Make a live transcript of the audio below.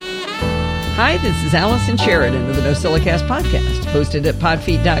Hi, this is Allison Sheridan of the NosillaCast podcast, hosted at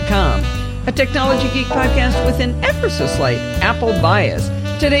podfeet.com, a technology geek podcast with an ever so slight Apple bias.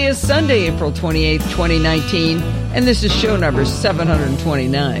 Today is Sunday, April 28th, 2019, and this is show number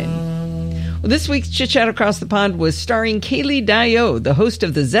 729. Well, this week's Chit Chat Across the Pond was starring Kaylee Dio, the host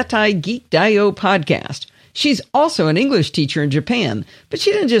of the Zettai Geek Dio podcast. She's also an English teacher in Japan, but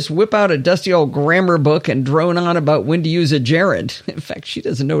she didn't just whip out a dusty old grammar book and drone on about when to use a gerund. In fact, she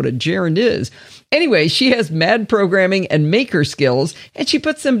doesn't know what a gerund is. Anyway, she has mad programming and maker skills, and she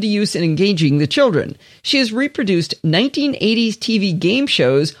puts them to use in engaging the children. She has reproduced 1980s TV game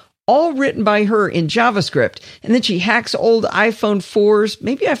shows, all written by her in JavaScript, and then she hacks old iPhone 4s,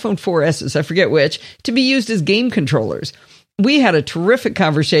 maybe iPhone 4Ss, I forget which, to be used as game controllers. We had a terrific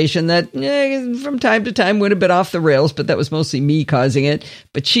conversation that from time to time went a bit off the rails, but that was mostly me causing it,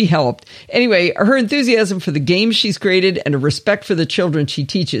 but she helped. Anyway, her enthusiasm for the games she's created and a respect for the children she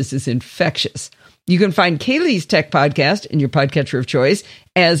teaches is infectious. You can find Kaylee's tech podcast in your podcatcher of choice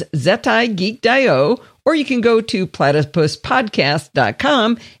as Zettai Geek Dio, or you can go to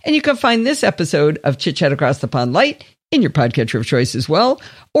platypuspodcast.com and you can find this episode of Chit Chat Across the Pond Light in your podcatcher of choice as well,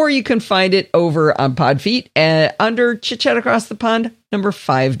 or you can find it over on Podfeet under Chit Chat Across the Pond number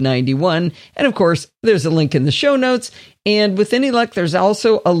 591. And of course, there's a link in the show notes, and with any luck, there's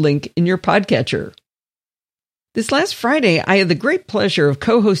also a link in your podcatcher. This last Friday, I had the great pleasure of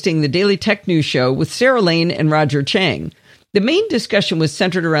co-hosting the Daily Tech News Show with Sarah Lane and Roger Chang. The main discussion was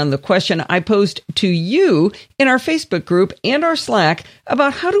centered around the question I posed to you in our Facebook group and our Slack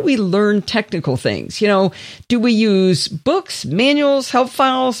about how do we learn technical things? You know, do we use books, manuals, help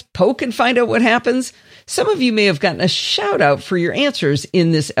files, poke and find out what happens? Some of you may have gotten a shout out for your answers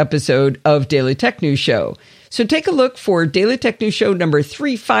in this episode of Daily Tech News Show. So take a look for Daily Tech News Show number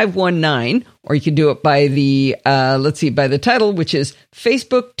 3519, or you can do it by the, by the title, which is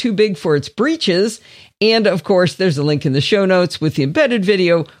Facebook Too Big for Its Breeches. And of course, there's a link in the show notes with the embedded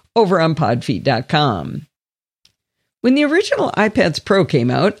video over on podfeet.com. When the original iPads Pro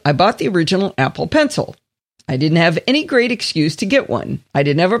came out, I bought the original Apple Pencil. I didn't have any great excuse to get one. I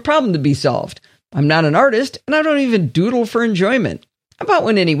didn't have a problem to be solved. I'm not an artist, and I don't even doodle for enjoyment. I bought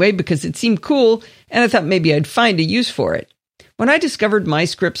one anyway because it seemed cool, and I thought maybe I'd find a use for it. When I discovered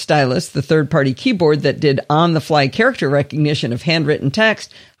MyScript Stylus, the third-party keyboard that did on-the-fly character recognition of handwritten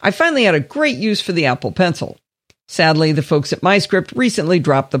text, I finally had a great use for the Apple Pencil. Sadly, the folks at MyScript recently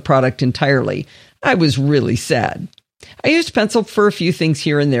dropped the product entirely. I was really sad. I used Pencil for a few things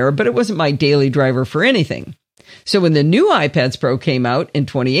here and there, but it wasn't my daily driver for anything. So when the new iPads Pro came out in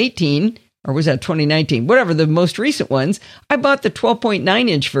 2018, or was that 2019? Whatever, the most recent ones, I bought the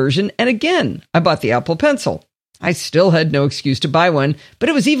 12.9-inch version, and again, I bought the Apple Pencil. I still had no excuse to buy one, but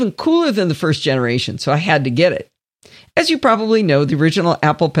it was even cooler than the first generation, so I had to get it. As you probably know, the original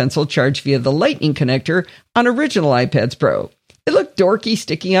Apple Pencil charged via the Lightning connector on original iPads Pro. It looked dorky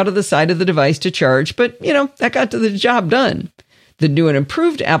sticking out of the side of the device to charge, but, that got to the job done. The new and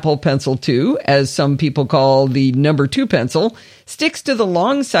improved Apple Pencil 2, as some people call the number 2 pencil, sticks to the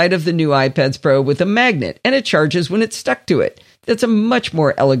long side of the new iPads Pro with a magnet, and it charges when it's stuck to it. That's a much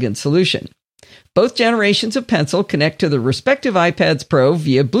more elegant solution. Both generations of Pencil connect to the respective iPads Pro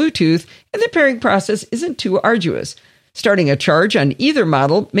via Bluetooth, and the pairing process isn't too arduous. Starting a charge on either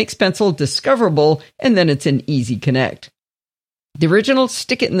model makes Pencil discoverable, and then it's an easy connect. The original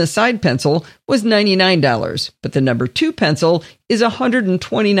stick-it-in-the-side pencil was $99, but the number 2 pencil is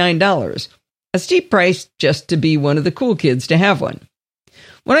 $129, a steep price just to be one of the cool kids to have one.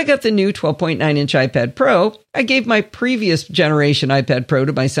 When I got the new 12.9-inch iPad Pro, I gave my previous generation iPad Pro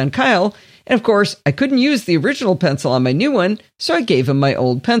to my son Kyle, and of course, I couldn't use the original pencil on my new one, so I gave him my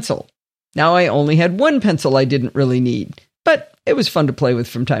old pencil. Now I only had one pencil I didn't really need, but it was fun to play with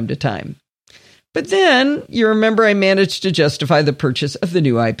from time to time. But then, you remember I managed to justify the purchase of the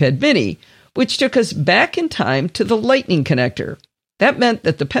new iPad mini, which took us back in time to the Lightning connector. That meant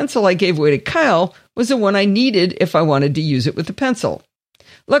that the pencil I gave away to Kyle was the one I needed if I wanted to use it with the pencil.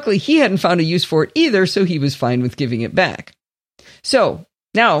 Luckily, he hadn't found a use for it either, so he was fine with giving it back. So,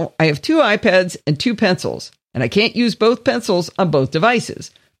 now I have 2 iPads and 2 pencils, and I can't use both pencils on both devices.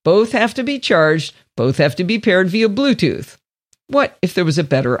 Both have to be charged, both have to be paired via Bluetooth. What if there was a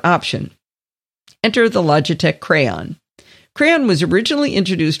better option? Enter the Logitech Crayon. Crayon was originally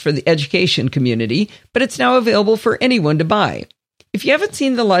introduced for the education community, but it's now available for anyone to buy. If you haven't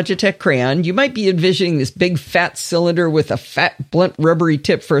seen the Logitech Crayon, you might be envisioning this big fat cylinder with a fat, blunt, rubbery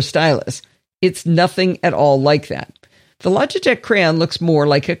tip for a stylus. It's nothing at all like that. The Logitech Crayon looks more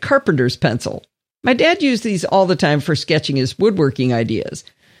like a carpenter's pencil. My dad used these all the time for sketching his woodworking ideas.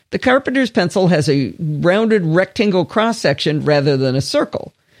 The carpenter's pencil has a rounded rectangle cross-section rather than a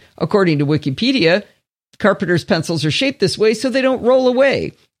circle. According to Wikipedia, carpenter's pencils are shaped this way so they don't roll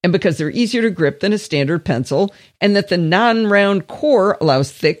away, and because they're easier to grip than a standard pencil, and that the non-round core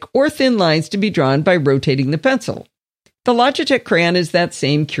allows thick or thin lines to be drawn by rotating the pencil. The Logitech crayon is that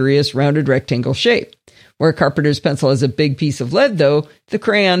same curious rounded rectangle shape. Where a carpenter's pencil has a big piece of lead, though, the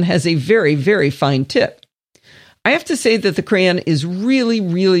crayon has a very, very fine tip. I have to say that the crayon is really,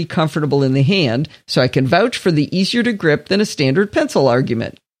 really comfortable in the hand, so I can vouch for the easier to grip than a standard pencil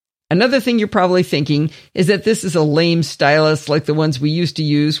argument. Another thing you're probably thinking is that this is a lame stylus like the ones we used to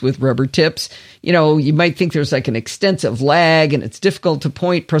use with rubber tips. You know, you might think there's like an extensive lag and it's difficult to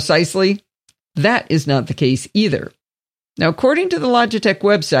point precisely. That is not the case either. Now, according to the Logitech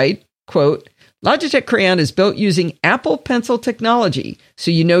website, quote, Logitech Crayon is built using Apple Pencil technology,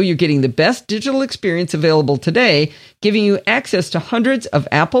 so you know you're getting the best digital experience available today, giving you access to hundreds of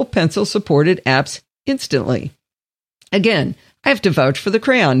Apple Pencil supported apps instantly. Again, I have to vouch for the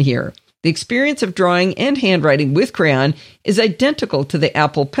crayon here. The experience of drawing and handwriting with crayon is identical to the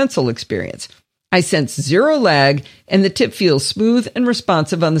Apple Pencil experience. I sense zero lag, and the tip feels smooth and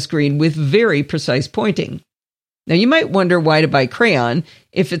responsive on the screen with very precise pointing. Now, you might wonder why to buy crayon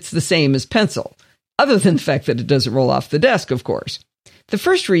if it's the same as pencil, other than the fact that it doesn't roll off the desk, of course. The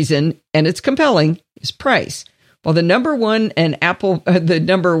first reason, and it's compelling, is price. While the number one and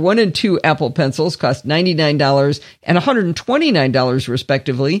two Apple pencils cost $99 and $129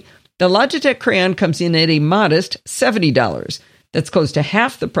 respectively, the Logitech crayon comes in at a modest $70. That's close to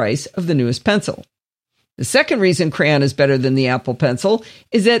half the price of the newest pencil. The second reason crayon is better than the Apple Pencil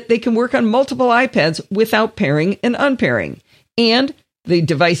is that they can work on multiple iPads without pairing and unpairing. And the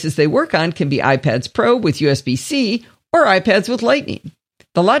devices they work on can be iPads Pro with USB-C or iPads with Lightning.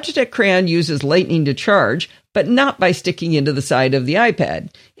 The Logitech crayon uses Lightning to charge, but not by sticking into the side of the iPad.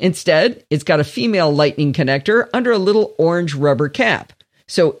 Instead, it's got a female Lightning connector under a little orange rubber cap.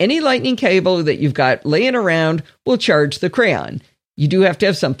 So any Lightning cable that you've got laying around will charge the crayon. You do have to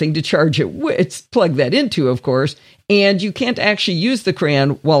have something to charge it with, plug that into, of course, and you can't actually use the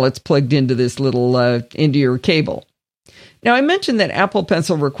crayon while it's plugged into this little, into your cable. Now, I mentioned that Apple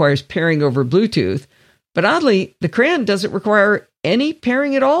Pencil requires pairing over Bluetooth, but oddly, the crayon doesn't require any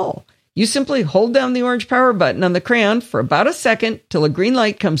pairing at all. You simply hold down the orange power button on the crayon for about a second till a green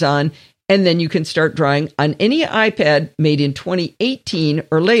light comes on, and then you can start drawing on any iPad made in 2018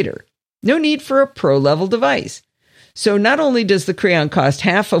 or later. No need for a pro-level device. So not only does the crayon cost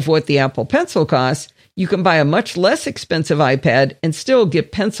half of what the Apple Pencil costs, you can buy a much less expensive iPad and still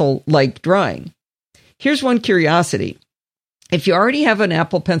get pencil-like drawing. Here's one curiosity. If you already have an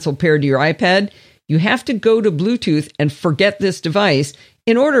Apple Pencil paired to your iPad, you have to go to Bluetooth and forget this device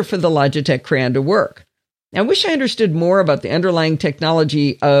in order for the Logitech crayon to work. Now, I wish I understood more about the underlying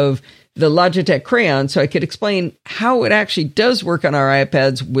technology of the Logitech crayon so I could explain how it actually does work on our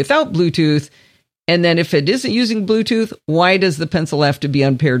iPads without Bluetooth. And then if it isn't using Bluetooth, why does the pencil have to be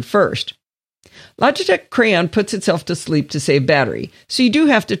unpaired first? Logitech crayon puts itself to sleep to save battery, so you do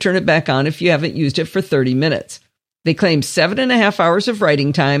have to turn it back on if you haven't used it for 30 minutes. They claim 7.5 hours of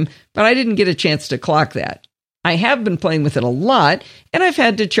writing time, but I didn't get a chance to clock that. I have been playing with it a lot, and I've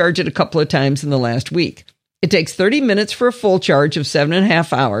had to charge it a couple of times in the last week. It takes 30 minutes for a full charge of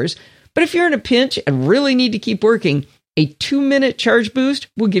 7.5 hours, but if you're in a pinch and really need to keep working, a 2-minute charge boost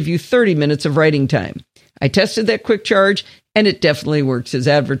will give you 30 minutes of writing time. I tested that quick charge, and it definitely works as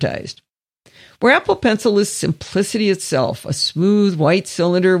advertised. Where Apple Pencil is simplicity itself, a smooth white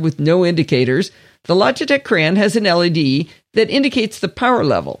cylinder with no indicators, the Logitech crayon has an LED that indicates the power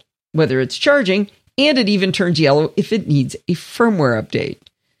level, whether it's charging, and it even turns yellow if it needs a firmware update.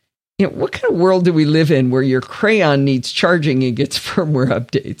 You know, what kind of world do we live in where your crayon needs charging and gets firmware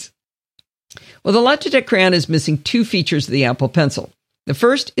updates? Well, the Logitech crayon is missing two features of the Apple Pencil. The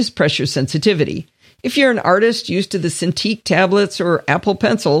first is pressure sensitivity. If you're an artist used to the Cintiq tablets or Apple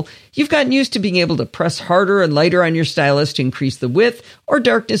Pencil, you've gotten used to being able to press harder and lighter on your stylus to increase the width or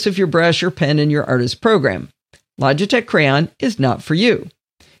darkness of your brush or pen in your artist program. Logitech crayon is not for you.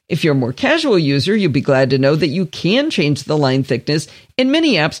 If you're a more casual user, you'll be glad to know that you can change the line thickness in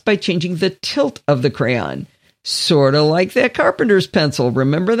many apps by changing the tilt of the crayon. Sort of like that carpenter's pencil,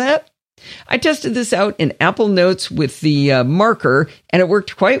 remember that? I tested this out in Apple Notes with the marker, and it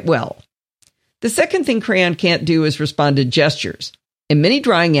worked quite well. The second thing crayon can't do is respond to gestures. In many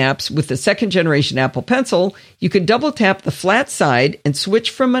drawing apps with the second-generation Apple Pencil, you can double-tap the flat side and switch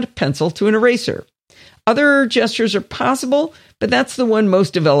from a pencil to an eraser. Other gestures are possible, but that's the one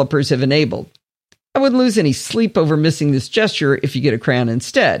most developers have enabled. I wouldn't lose any sleep over missing this gesture if you get a crayon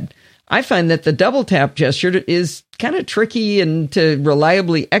instead. I find that the double-tap gesture is kind of tricky and to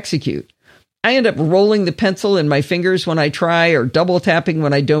reliably execute. I end up rolling the pencil in my fingers when I try or double tapping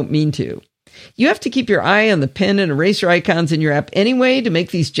when I don't mean to. You have to keep your eye on the pen and eraser icons in your app anyway to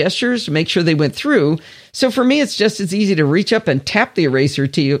make these gestures to make sure they went through. So for me, it's just as easy to reach up and tap the eraser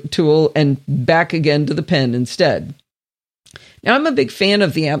tool and back again to the pen instead. Now, I'm a big fan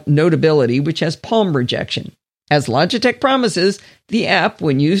of the app Notability, which has palm rejection. As Logitech promises, the app,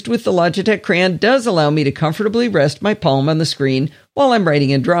 when used with the Logitech Crayon, does allow me to comfortably rest my palm on the screen while I'm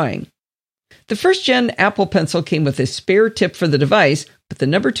writing and drawing. The first-gen Apple Pencil came with a spare tip for the device, but the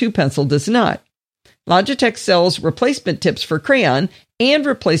number 2 pencil does not. Logitech sells replacement tips for crayon and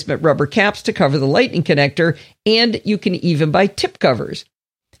replacement rubber caps to cover the lightning connector, and you can even buy tip covers.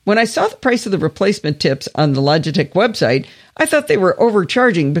 When I saw the price of the replacement tips on the Logitech website, I thought they were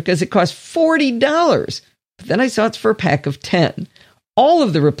overcharging because it cost $40. But then I saw it's for a pack of 10. All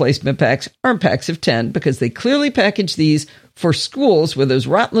of the replacement packs are in packs of 10 because they clearly package these for schools where those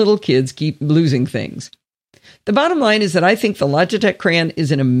rotten little kids keep losing things. The bottom line is that I think the Logitech Crayon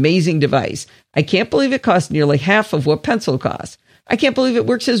is an amazing device. I can't believe it costs nearly half of what Pencil costs. I can't believe it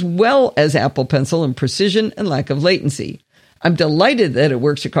works as well as Apple Pencil in precision and lack of latency. I'm delighted that it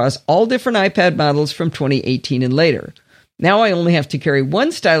works across all different iPad models from 2018 and later. Now I only have to carry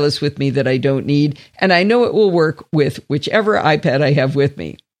one stylus with me that I don't need, and I know it will work with whichever iPad I have with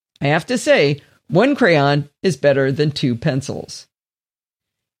me. I have to say, one crayon is better than 2 pencils.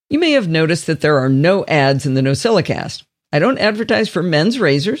 You may have noticed that there are no ads in the NosillaCast. I don't advertise for men's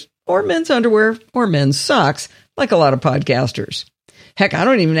razors, or men's underwear, or men's socks, like a lot of podcasters. Heck, I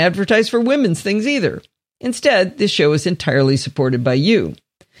don't even advertise for women's things either. Instead, this show is entirely supported by you.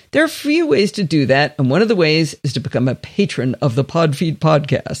 There are a few ways to do that, and one of the ways is to become a patron of the Podfeed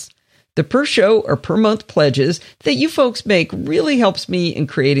podcast. The per show or per month pledges that you folks make really helps me in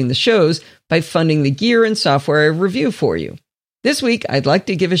creating the shows by funding the gear and software I review for you. This week, I'd like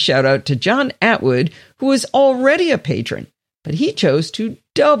to give a shout out to John Atwood, who is already a patron, but he chose to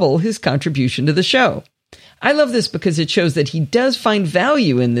double his contribution to the show. I love this because it shows that he does find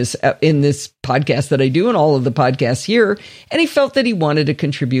value in this podcast that I do and all of the podcasts here, and he felt that he wanted to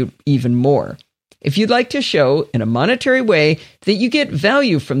contribute even more. If you'd like to show in a monetary way that you get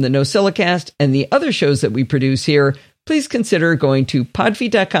value from the NosillaCast and the other shows that we produce here, please consider going to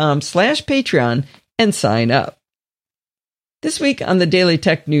podfeed.com/Patreon and sign up. This week on the Daily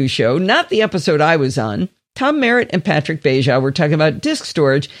Tech News Show, not the episode I was on, Tom Merritt and Patrick Beja were talking about disk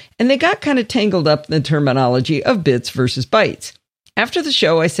storage, and they got kind of tangled up in the terminology of bits versus bytes. After the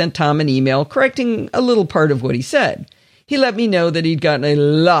show, I sent Tom an email correcting a little part of what he said. He let me know that he'd gotten a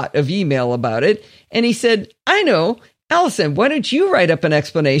lot of email about it, and he said, "I know, Allison, why don't you write up an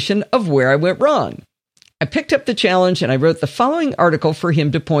explanation of where I went wrong?" I picked up the challenge and I wrote the following article for him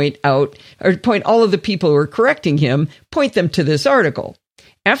to point all of the people who were correcting him, point them to this article.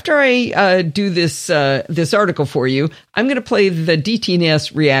 After I do this article for you, I'm going to play the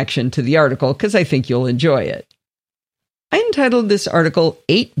DTNS reaction to the article because I think you'll enjoy it. I entitled this article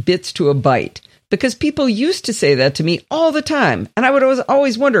 8 bits to a byte because people used to say that to me all the time, and I would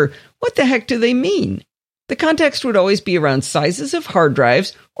always wonder, what the heck do they mean? The context would always be around sizes of hard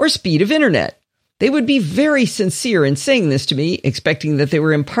drives or speed of internet. They would be very sincere in saying this to me, expecting that they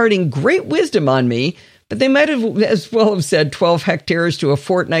were imparting great wisdom on me, but they might have as well have said 12 hectares to a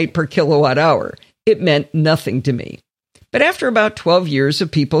fortnight per kilowatt hour. It meant nothing to me. But after about 12 years of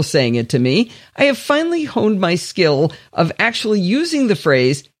people saying it to me, I have finally honed my skill of actually using the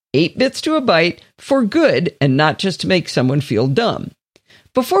phrase 8 bits to a byte for good and not just to make someone feel dumb.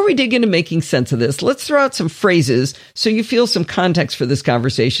 Before we dig into making sense of this, let's throw out some phrases so you feel some context for this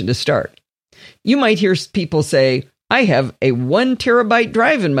conversation to start. You might hear people say, "I have a 1 terabyte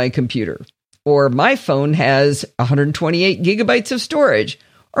drive in my computer," or "My phone has 128 gigabytes of storage,"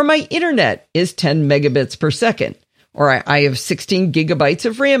 or "My internet is 10 megabits per second," or "I have 16 gigabytes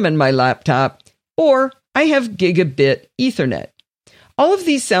of RAM in my laptop," or "I have gigabit Ethernet." All of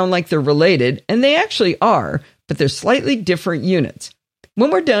these sound like they're related, and they actually are, but they're slightly different units.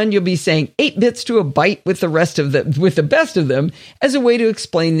 When we're done, you'll be saying 8 bits to a byte with the best of them as a way to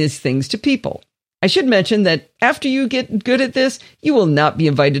explain these things to people. I should mention that after you get good at this, you will not be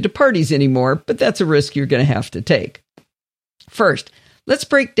invited to parties anymore, but that's a risk you're going to have to take. First, let's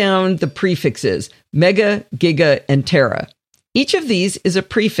break down the prefixes mega, giga, and tera. Each of these is a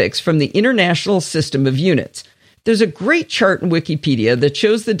prefix from the International System of Units. There's a great chart in Wikipedia that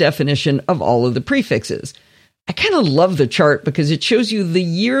shows the definition of all of the prefixes. I kind of love the chart because it shows you the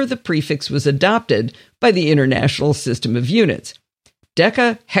year the prefix was adopted by the International System of Units.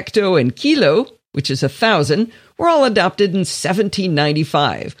 Deca, hecto, and kilo, which is 1,000, were all adopted in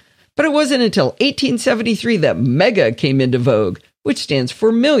 1795. But it wasn't until 1873 that mega came into vogue, which stands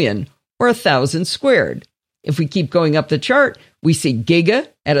for million, or 1,000 squared. If we keep going up the chart, we see giga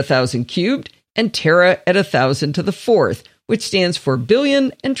at 1,000 cubed and tera at 1,000 to the fourth, which stands for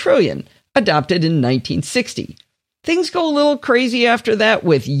billion and trillion, adopted in 1960. Things go a little crazy after that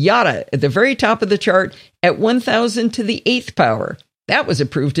with yotta at the very top of the chart at 1,000 to the eighth power. That was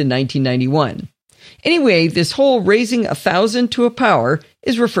approved in 1991. Anyway, this whole raising 1,000 to a power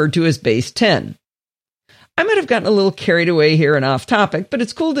is referred to as base 10. I might have gotten a little carried away here and off topic, but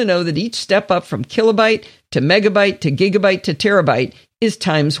it's cool to know that each step up from kilobyte to megabyte to gigabyte to terabyte is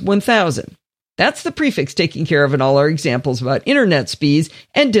times 1,000. That's the prefix taken care of in all our examples about internet speeds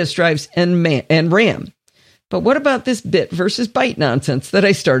and disk drives and RAM. But what about this bit versus byte nonsense that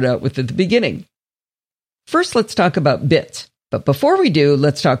I started out with at the beginning? First, let's talk about bits. But before we do,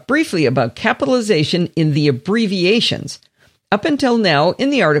 let's talk briefly about capitalization in the abbreviations. Up until now, in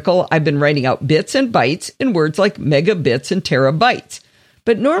the article, I've been writing out bits and bytes in words like megabits and terabytes.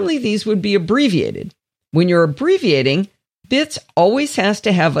 But normally these would be abbreviated. When you're abbreviating, bits always has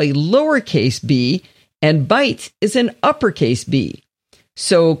to have a lowercase b, and bytes is an uppercase b.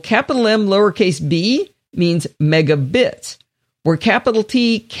 So capital M lowercase b means megabits, where capital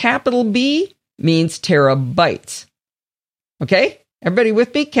T capital B means terabytes. Okay? Everybody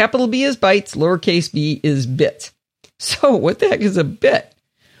with me? Capital B is bytes, lowercase b is bits. So what the heck is a bit?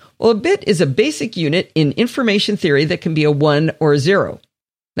 Well, a bit is a basic unit in information theory that can be a 1 or a 0.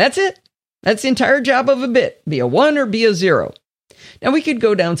 That's it. That's the entire job of a bit, be a 1 or be a 0. Now, we could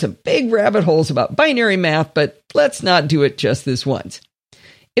go down some big rabbit holes about binary math, but let's not do it just this once.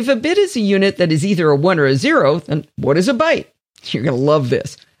 If a bit is a unit that is either a 1 or a 0, then what is a byte? You're going to love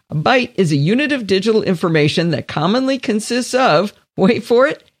this. A byte is a unit of digital information that commonly consists of, wait for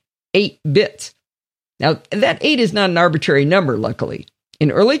it, 8 bits. Now, that 8 is not an arbitrary number, luckily.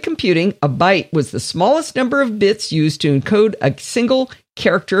 In early computing, a byte was the smallest number of bits used to encode a single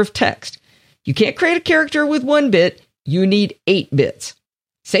character of text. You can't create a character with 1 bit, you need 8 bits.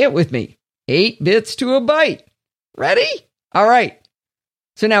 Say it with me, 8 bits to a byte. Ready? All right.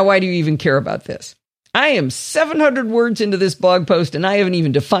 So now why do you even care about this? I am 700 words into this blog post and I haven't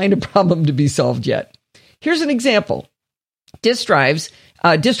even defined a problem to be solved yet. Here's an example. Disk drive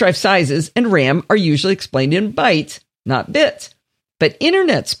sizes and RAM are usually explained in bytes, not bits. But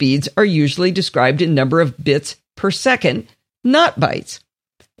internet speeds are usually described in number of bits per second, not bytes.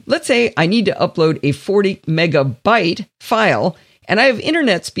 Let's say I need to upload a 40 megabyte file and I have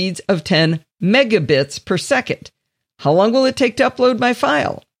internet speeds of 10 megabits per second. How long will it take to upload my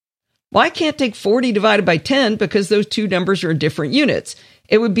file? Well, I can't take 40 divided by 10 because those two numbers are in different units.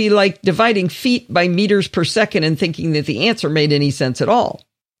 It would be like dividing feet by meters per second and thinking that the answer made any sense at all.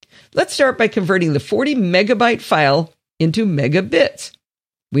 Let's start by converting the 40 megabyte file into megabits.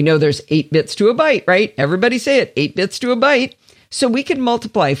 We know there's 8 bits to a byte, right? Everybody say it, 8 bits to a byte. So we can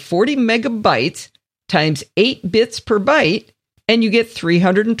multiply 40 megabytes times 8 bits per byte, and you get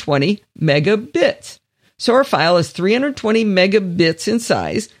 320 megabits. So our file is 320 megabits in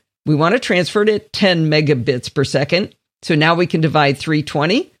size. We want to transfer it at 10 megabits per second. So now we can divide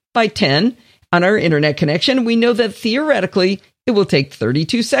 320 by 10 on our internet connection. We know that theoretically, it will take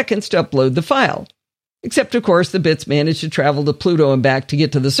 32 seconds to upload the file. Except, of course, the bits manage to travel to Pluto and back to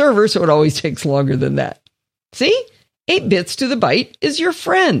get to the server, so it always takes longer than that. See? 8 bits to the byte is your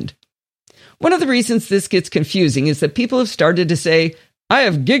friend. One of the reasons this gets confusing is that people have started to say, I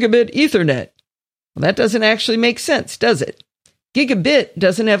have gigabit Ethernet. Well, that doesn't actually make sense, does it? Gigabit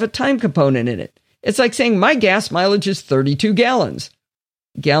doesn't have a time component in it. It's like saying my gas mileage is 32 gallons.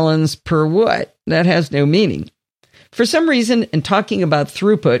 Gallons per what? That has no meaning. For some reason, in talking about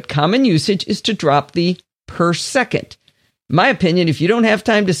throughput, common usage is to drop the per second. In my opinion, if you don't have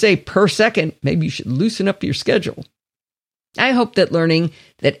time to say per second, maybe you should loosen up your schedule. I hope that learning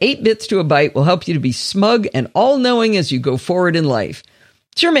that 8 bits to a byte will help you to be smug and all-knowing as you go forward in life.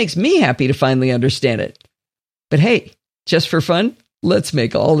 It sure makes me happy to finally understand it. But hey, just for fun, let's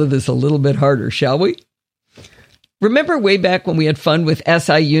make all of this a little bit harder, shall we? Remember way back when we had fun with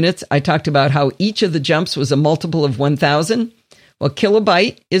SI units, I talked about how each of the jumps was a multiple of 1,000? Well,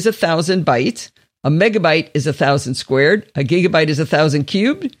 kilobyte is 1,000 bytes. A megabyte is 1,000 squared. A gigabyte is 1,000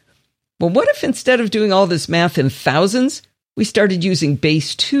 cubed. Well, what if instead of doing all this math in thousands, we started using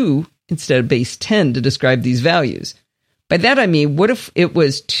base 2 instead of base 10 to describe these values? By that I mean, what if it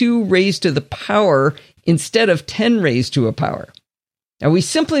was 2 raised to the power instead of 10 raised to a power? Now, we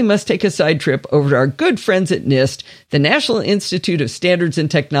simply must take a side trip over to our good friends at NIST, the National Institute of Standards and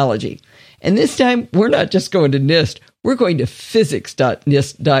Technology. And this time, we're not just going to NIST, we're going to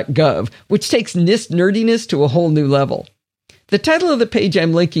physics.nist.gov, which takes NIST nerdiness to a whole new level. The title of the page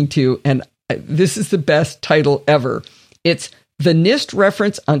I'm linking to, and this is the best title ever, it's the NIST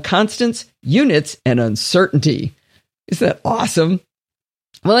reference on constants, units, and uncertainty. Isn't that awesome?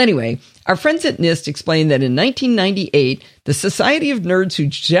 Well, anyway, our friends at NIST explained that in 1998, the Society of Nerds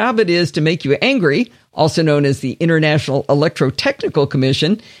whose job it is to make you angry, also known as the International Electrotechnical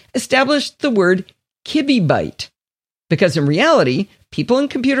Commission, established the word kibibyte. Because in reality, people in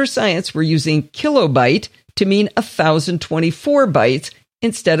computer science were using kilobyte to mean 1,024 bytes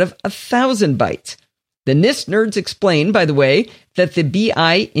instead of 1,000 bytes. The NIST nerds explain, by the way, that the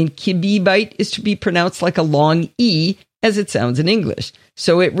BI in kibibyte is to be pronounced like a long E as it sounds in English.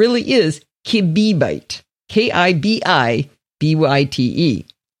 So it really is kibibyte, Kibibyte.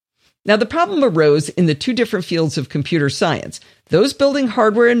 Now, the problem arose in the two different fields of computer science, those building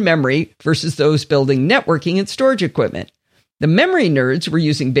hardware and memory versus those building networking and storage equipment. The memory nerds were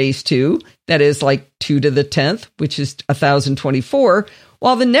using base 2, that is like 2 to the 10th, which is 1,024,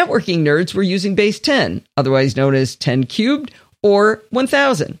 while the networking nerds were using base 10, otherwise known as 10 cubed or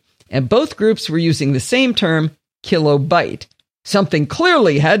 1,000. And both groups were using the same term, kilobyte. Something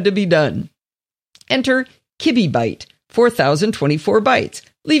clearly had to be done. Enter kibibyte, 4,024 bytes,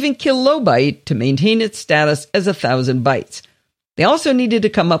 leaving kilobyte to maintain its status as 1,000 bytes. They also needed to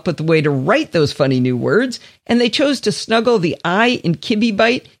come up with a way to write those funny new words, and they chose to snuggle the I in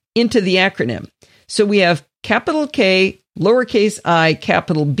kibibyte into the acronym. So we have capital K, lowercase I,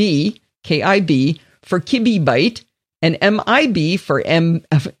 capital B, KIB, for kibibyte, and MIB for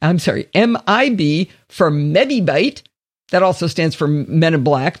mebibyte. That also stands for Men in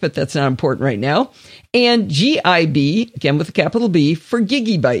Black, but that's not important right now. And GIB, again with a capital B, for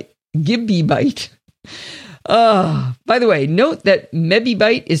gigabyte. By the way, note that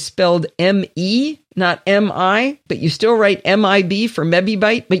mebibyte is spelled M-E, not M-I, but you still write M-I-B for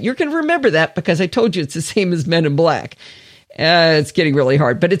mebibyte, but you're going to remember that because I told you it's the same as Men in Black. It's getting really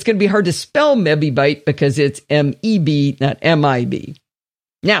hard, but it's going to be hard to spell mebibyte because it's M-E-B, not M-I-B.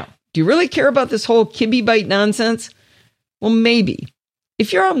 Now, do you really care about this whole kibibyte nonsense? Well, maybe.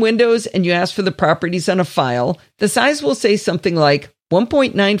 If you're on Windows and you ask for the properties on a file, the size will say something like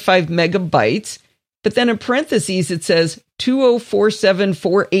 1.95 megabytes, but then in parentheses it says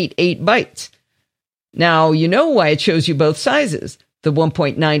 2047488 bytes. Now, you know why it shows you both sizes. The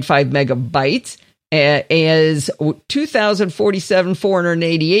 1.95 megabytes is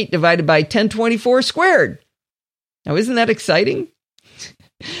 2,047,488 divided by 1024 squared. Now, isn't that exciting?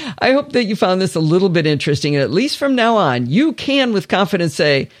 I hope that you found this a little bit interesting, and at least from now on, you can with confidence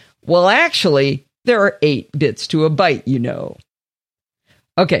say, well, actually, there are 8 bits to a byte, you know.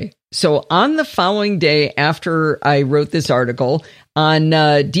 Okay, so on the following day after I wrote this article on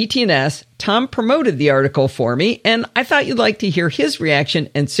DTNS, Tom promoted the article for me, and I thought you'd like to hear his reaction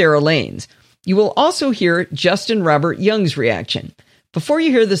and Sarah Lane's. You will also hear Justin Robert Young's reaction. Before you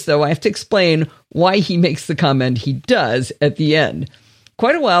hear this, though, I have to explain why he makes the comment he does at the end.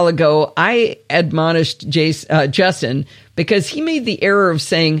 Quite a while ago, I admonished Justin because he made the error of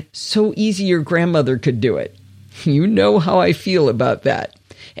saying, so easy your grandmother could do it. You know how I feel about that.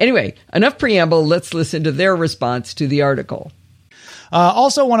 Anyway, enough preamble. Let's listen to their response to the article.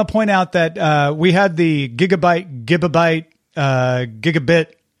 Also want to point out that we had the gigabit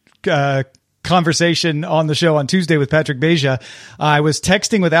conversation on the show on Tuesday with Patrick Beja. I was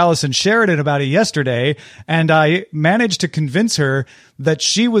texting with Allison Sheridan about it yesterday, and I managed to convince her that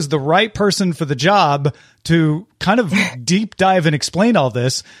she was the right person for the job to kind of deep dive and explain all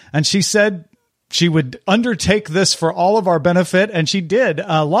this. And she said she would undertake this for all of our benefit, and she did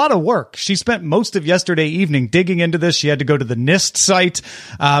a lot of work. She spent most of yesterday evening digging into this. She had to go to the NIST site,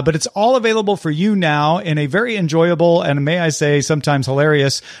 but it's all available for you now in a very enjoyable and, may I say, sometimes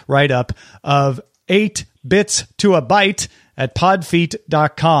hilarious write-up of 8 bits to a byte at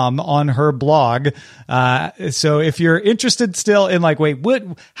podfeet.com on her blog. So if you're interested still in like, wait,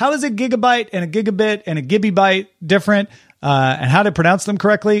 how is a gigabyte and a gigabit and a gibibyte different? And how to pronounce them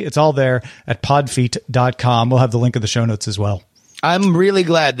correctly, it's all there at podfeet.com. We'll have the link in the show notes as well. I'm really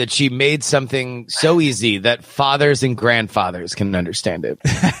glad that she made something so easy that fathers and grandfathers can understand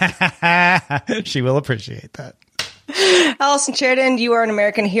it. She will appreciate that. Allison Sheridan, you are an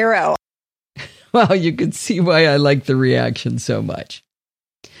American hero. Well, you can see why I like the reaction so much.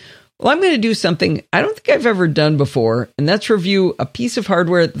 Well, I'm going to do something I don't think I've ever done before, and that's review a piece of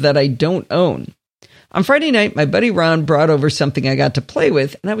hardware that I don't own. On Friday night, my buddy Ron brought over something I got to play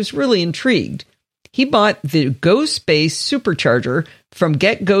with, and I was really intrigued. He bought the GoSpace Supercharger from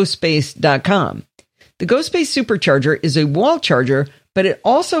GetGoSpace.com. The GoSpace Supercharger is a wall charger, but it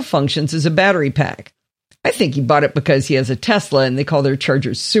also functions as a battery pack. I think he bought it because he has a Tesla and they call their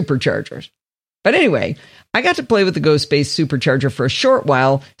chargers superchargers. But anyway, I got to play with the GoSpace Supercharger for a short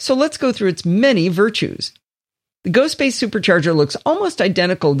while, so let's go through its many virtues. The GoSpace Supercharger looks almost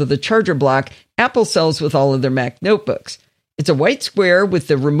identical to the charger block Apple sells with all of their Mac notebooks. It's a white square with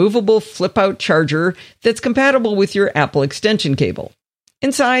the removable flip-out charger that's compatible with your Apple extension cable.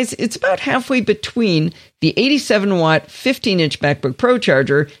 In size, it's about halfway between the 87-watt 15-inch MacBook Pro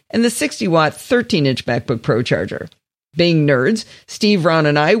charger and the 60-watt 13-inch MacBook Pro charger. Being nerds, Steve, Ron,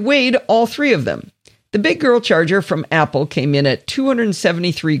 and I weighed all three of them. The big girl charger from Apple came in at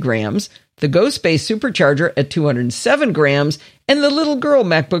 273 grams, the GoSpace Supercharger at 207 grams, and the little girl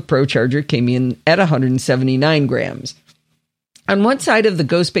MacBook Pro charger came in at 179 grams. On one side of the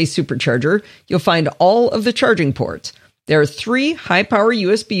GoSpace Supercharger, you'll find all of the charging ports. There are 3 high-power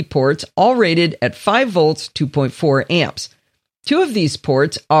USB ports, all rated at 5 volts, 2.4 amps. 2 of these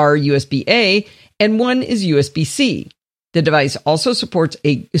ports are USB-A, and 1 is USB-C. The device also sports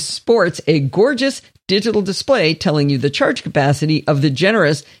a gorgeous digital display telling you the charge capacity of the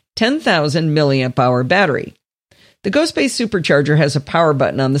generous 10,000 milliamp hour battery. The GoSpace Supercharger has a power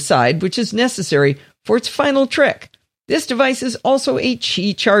button on the side, which is necessary for its final trick. This device is also a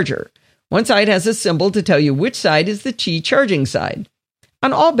Qi charger. One side has a symbol to tell you which side is the Qi charging side.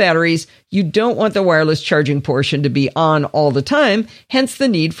 On all batteries, you don't want the wireless charging portion to be on all the time, hence the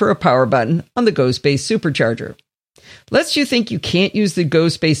need for a power button on the GoSpace Supercharger. Lest you think you can't use the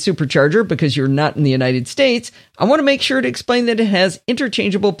GoSpace Supercharger because you're not in the United States, I want to make sure to explain that it has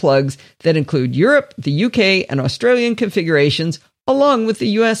interchangeable plugs that include Europe, the UK, and Australian configurations, along with the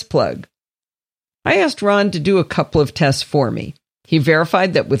US plug. I asked Ron to do a couple of tests for me. He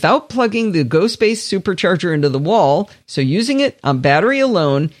verified that without plugging the GoSpace Supercharger into the wall, so using it on battery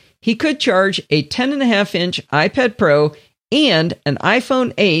alone, he could charge a 10.5-inch iPad Pro and an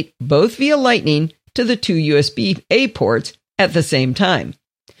iPhone 8, both via Lightning, to the 2 USB-A ports at the same time.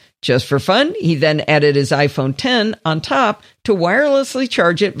 Just for fun, he then added his iPhone X on top to wirelessly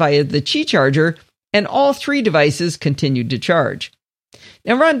charge it via the Qi charger, and all 3 devices continued to charge.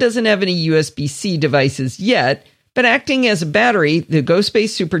 Now, Ron doesn't have any USB-C devices yet, but acting as a battery, the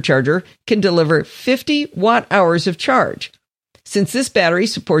GoSpace Supercharger can deliver 50 watt-hours of charge. Since this battery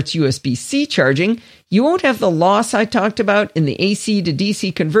supports USB-C charging, you won't have the loss I talked about in the AC to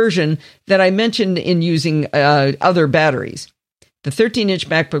DC conversion that I mentioned in using other batteries. The 13-inch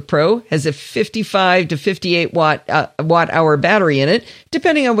MacBook Pro has a 55 to 58 watt-hour battery in it,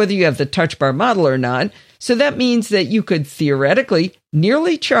 depending on whether you have the Touch Bar model or not, so that means that you could theoretically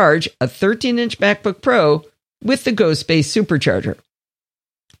nearly charge a 13-inch MacBook Pro with the GoSpace Supercharger.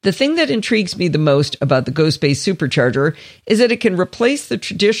 The thing that intrigues me the most about the GoSpace Supercharger is that it can replace the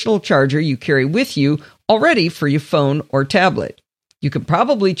traditional charger you carry with you already for your phone or tablet. You could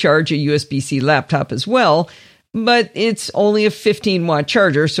probably charge a USB-C laptop as well, but it's only a 15-watt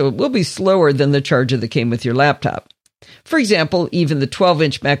charger, so it will be slower than the charger that came with your laptop. For example, even the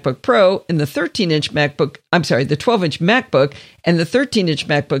 12-inch MacBook Pro and the 13-inch MacBook, the 12-inch MacBook and the 13-inch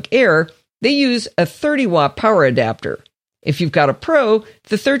MacBook Air, they use a 30-watt power adapter. If you've got a Pro,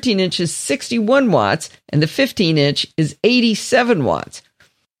 the 13-inch is 61 watts and the 15-inch is 87 watts.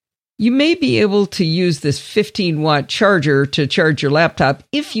 You may be able to use this 15-watt charger to charge your laptop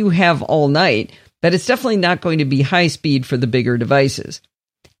if you have all night, but it's definitely not going to be high speed for the bigger devices.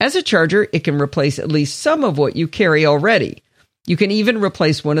 As a charger, it can replace at least some of what you carry already. You can even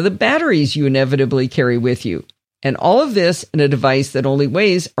replace one of the batteries you inevitably carry with you. And all of this in a device that only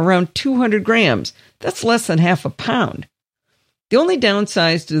weighs around 200 grams. That's less than half a pound. The only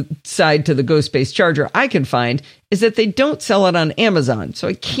downside to the GoSpace charger I can find is that they don't sell it on Amazon, so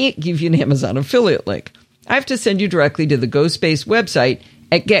I can't give you an Amazon affiliate link. I have to send you directly to the GoSpace website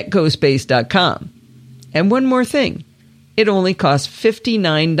at getgospace.com. And one more thing, it only costs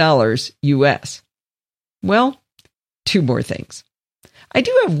 $59 US. Well, 2 more things. I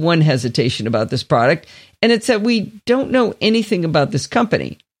do have one hesitation about this product, and it's that we don't know anything about this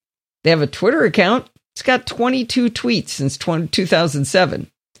company. They have a Twitter account. It's got 22 tweets since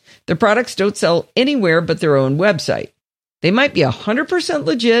 2007. Their products don't sell anywhere but their own website. They might be 100%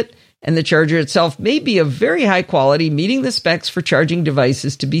 legit, and the charger itself may be of very high quality, meeting the specs for charging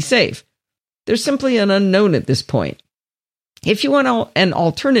devices to be safe. They're simply an unknown at this point. If you want an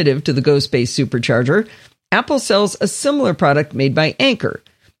alternative to the GoSpace Supercharger, Apple sells a similar product made by Anker.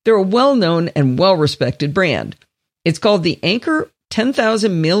 They're a well-known and well-respected brand. It's called the Anker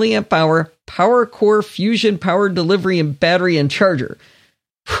 10,000 milliamp hour Power Core Fusion Power Delivery and Battery and Charger.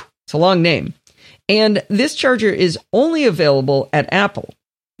 It's a long name. And this charger is only available at Apple.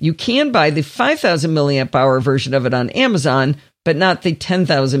 You can buy the 5,000 milliamp hour version of it on Amazon, but not the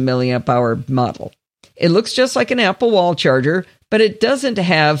 10,000 milliamp hour model. It looks just like an Apple wall charger, but it doesn't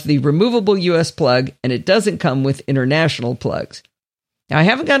have the removable US plug, and it doesn't come with international plugs. Now, I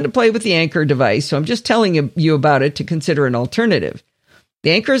haven't gotten to play with the Anchor device, so I'm just telling you about it to consider an alternative.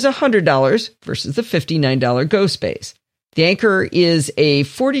 The Anchor is $100 versus the $59 GoSpace. The Anchor is a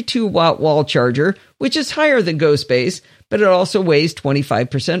 42-watt wall charger, which is higher than GoSpace, but it also weighs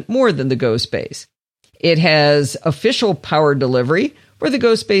 25% more than the GoSpace. It has official power delivery, where the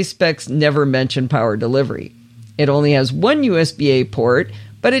GoSpace specs never mention power delivery. It only has one USB-A port,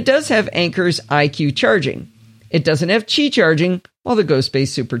 but it does have Anchor's iQ charging. It doesn't have Qi charging, while the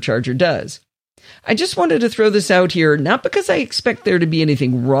GoSpace Supercharger does. I just wanted to throw this out here, not because I expect there to be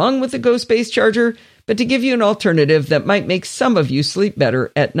anything wrong with the GoSpace charger, but to give you an alternative that might make some of you sleep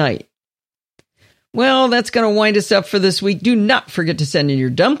better at night. Well, that's going to wind us up for this week. Do not forget to send in your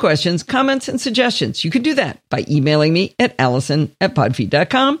dumb questions, comments, and suggestions. You can do that by emailing me at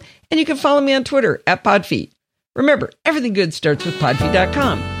allison@podfeet.com, and you can follow me on Twitter @podfeet. Remember, everything good starts with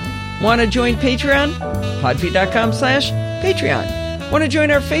podfeet.com. Want to join Patreon? podfeet.com/Patreon. Want to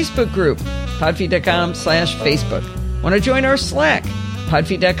join our Facebook group? podfeet.com/Facebook. Want to join our Slack?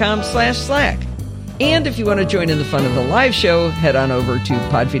 podfeet.com/Slack. And if you want to join in the fun of the live show, head on over to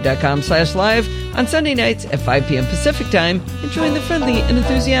podfeet.com/live on Sunday nights at 5 p.m. Pacific time and join the friendly and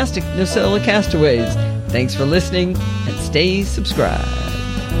enthusiastic Nosilla castaways. Thanks for listening and stay subscribed.